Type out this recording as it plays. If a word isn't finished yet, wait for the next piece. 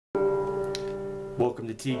Welcome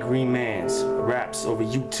to TGreenMan's Raps Over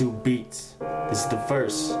YouTube Beats. This is the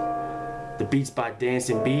first. The beats by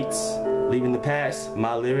Dancing Beats. Leaving the past,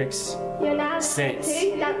 my lyrics, sense.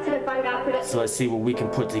 So let's see what we can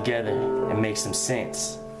put together and make some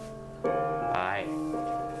sense. Alright.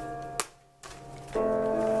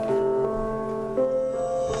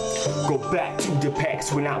 Go back to the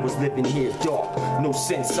past when I was living here dark. No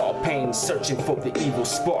sense, all pain, searching for the evil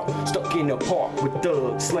spark. Stuck in a park with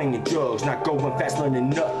thugs, slinging drugs. Not going fast,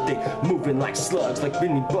 learning nothing. Moving like slugs, like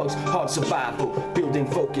mini bugs. Hard survival, building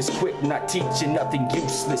focus quick. Not teaching nothing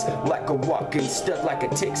useless. Like a walking stud, like a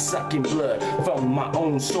tick sucking blood from my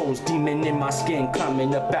own soul's demon in my skin.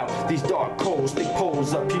 Climbing about these dark holes. They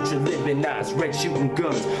pose up putrid living eyes. Red shooting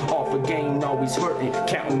guns. Off a game, always hurting.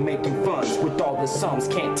 Counting, making funds. With all the sums,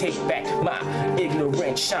 can't take back my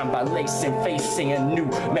ignorance. Shine by lacing, facing a new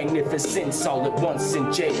magnificence all at once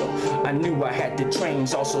in jail. I knew I had the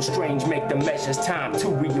trains, also strange, make the measures time to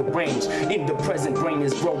rearrange. In the present, brain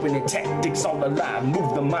is growing in tactics all alive.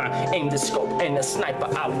 Move the mind, aim the scope, and the sniper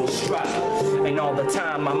I will strive. And all the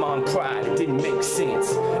time my mom cried, it didn't make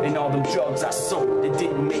sense. And all them drugs I sold, it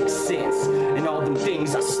didn't make sense. And all them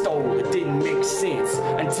things I stole, it didn't make sense.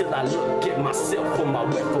 Until I look at myself for my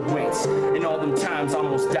reference. And all them times I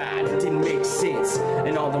almost died, it didn't make sense.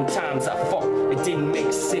 And all them times I fought, it didn't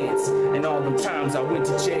make sense. And all them times I went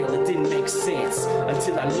to jail, it didn't make sense.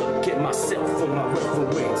 Until I look at myself for my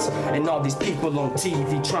reference. And all these people on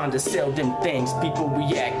TV trying to sell them things. People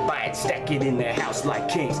react, buy it, stack it in their house like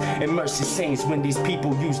kings. And mercy sings when these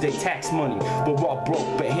people use their tax money. We're all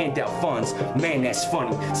broke but hand out funds. Man, that's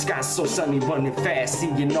funny. Sky's so sunny, running fast,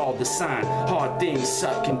 seeing all the sign. Hard things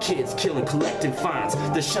sucking, kids killing, collecting fines.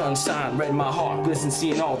 The sunshine read my heart, glisten,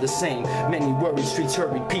 seeing all the same. Many worried streets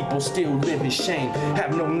hurry, people still live in shame.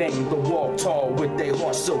 Have no name, but walk tall with their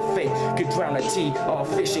hearts so fake. Could drown a tea, all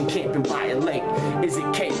fishing, camping by a lake. Is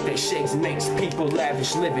it cake that shakes, makes people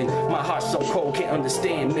lavish living? My heart's so cold, can't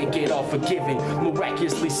understand, make it all forgiving.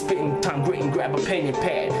 Miraculously spitting, time gritting, grab a pen and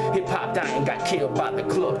pad. Hip-hop dying, got killed by the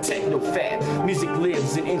club, techno fad. Music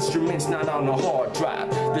lives in instruments, not on a hard drive.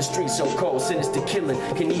 The streets so cold, sinister killing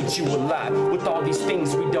can eat you alive. With all these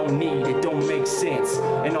things we don't need, it don't make sense.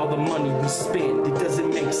 And all the money we spend, it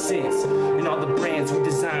doesn't make sense. And all the brands we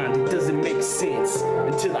designed, it doesn't make sense.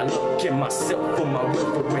 Until I look at myself for my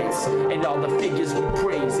reference. And all the figures we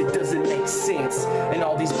praise, it doesn't make sense. And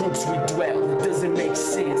all these groups we dwell, it doesn't make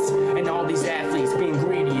sense. And all these athletes being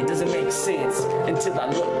greedy, it doesn't make sense. Until I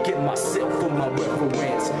look at myself for my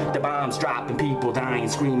reference. The bombs dropping, people dying,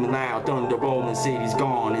 screaming loud. Thunder rolling, cities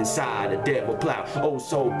gone inside a devil plow. Oh,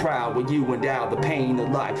 so proud when you endow the pain of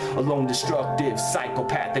life. A lone destructive,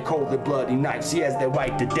 psychopathic, cold bloody knives. He has their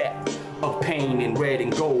right to death. Of pain in red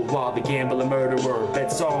and gold, while the gambler murderer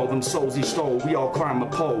bets all them souls he stole. We all climb a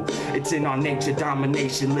pole. It's in our nature,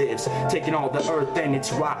 domination lives, taking all the earth and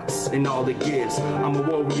its rocks and all it gives. I'm a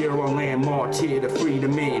warrior on land, march here to free the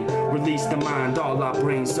men. Release the mind, all our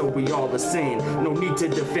brains, so we all ascend. No need to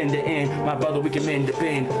defend the end, my brother, we can mend the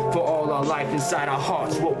bend. For all our life inside our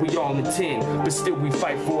hearts, what we all intend. But still we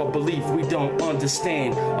fight for a belief we don't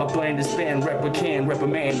understand. A plan to span, replicant,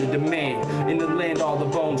 reprimand the demand. In the land all the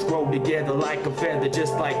bones grow together like a feather,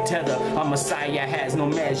 just like tether. Our Messiah has no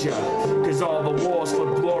measure. Cause all the wars for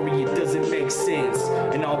glory, it doesn't make sense.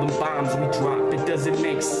 And all the bombs we drop, it doesn't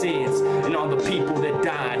make sense. And all the people that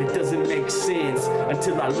died, it doesn't make sense.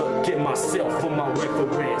 Until I look at myself for my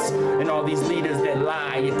reference. And all these leaders that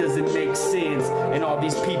lie, it doesn't make sense. And all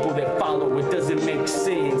these people that follow, it doesn't make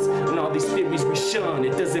sense. And all these theories we shun,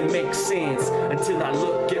 it doesn't make sense. Until I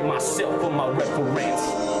look at myself for my reference.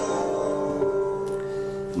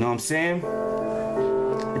 You know what I'm saying?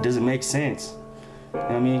 It doesn't make sense. You know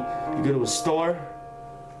what I mean? You go to a store,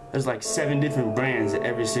 there's like 7 different brands at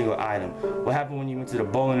every single item. What happened when you went to the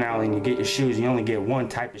bowling alley and you get your shoes, you only get one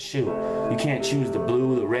type of shoe. You can't choose the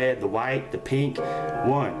blue, the red, the white, the pink,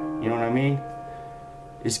 one. You know what I mean?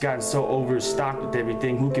 It's gotten so overstocked with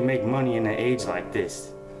everything. Who can make money in an age like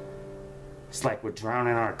this? It's like we're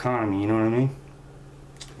drowning our economy, you know what I mean?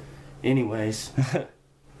 Anyways.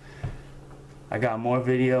 I got more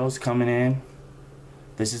videos coming in.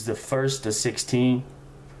 This is the first of 16.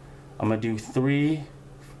 I'm gonna do 3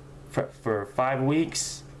 for 5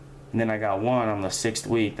 weeks, and then I got 1 on the 6th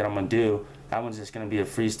week that I'm gonna do. That one's just gonna be a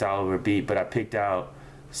freestyle over beat, but I picked out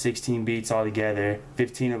 16 beats all together.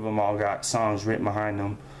 15 of them all got songs written behind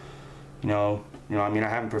them. You know, I mean, I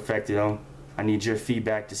haven't perfected them. I need your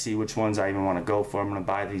feedback to see which ones I even want to go for. I'm gonna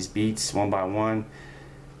buy these beats one by one. You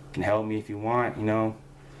can help me if you want, you know.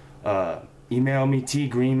 Email me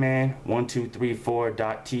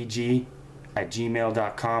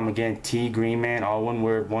tgreenman1234.tg@gmail.com. Again, TGreenMan, all one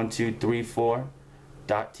word, 1234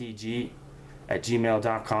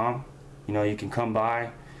 tgreensman.tg@gmail.com. You know, you can come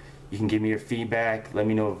by, you can give me your feedback, let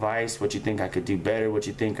me know advice, what you think I could do better, what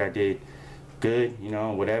you think I did good, you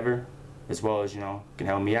know, whatever, as well as, you know, can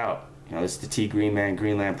help me out. You know, this is the T Green Man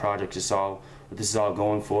Greenland project. This is all what this is all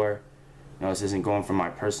going for. You know, this isn't going for my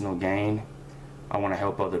personal gain. I want to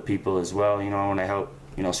help other people as well. You know, I want to help,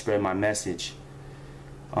 you know, spread my message.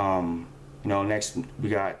 You know, next we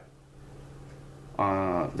got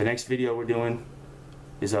the next video we're doing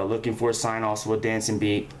is looking for a sign, also a dancing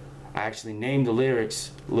beat. I actually named the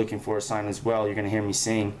lyrics looking for a sign as well. You're gonna hear me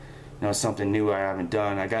sing, you know, something new I haven't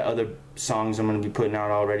done. I got other songs I'm gonna be putting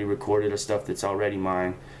out already recorded, or stuff that's already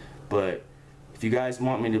mine. But if you guys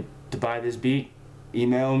want me to buy this beat,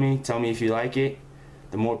 email me, tell me if you like it.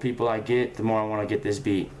 The more people I get, the more I want to get this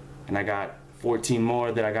beat. And I got 14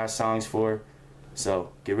 more that I got songs for,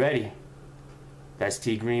 so get ready. That's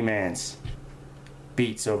TGreenMan's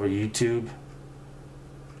beats over YouTube.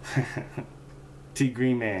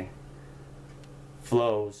 TGreenMan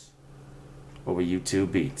flows over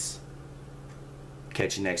YouTube beats.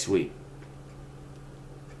 Catch you next week.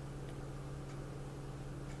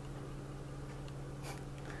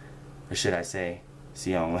 Or should I say,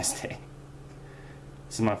 see you on Wednesday.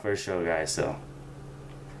 This is my first show, guys, so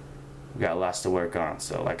we got lots to work on.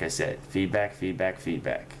 So like I said, feedback, feedback,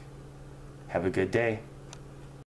 feedback. Have a good day.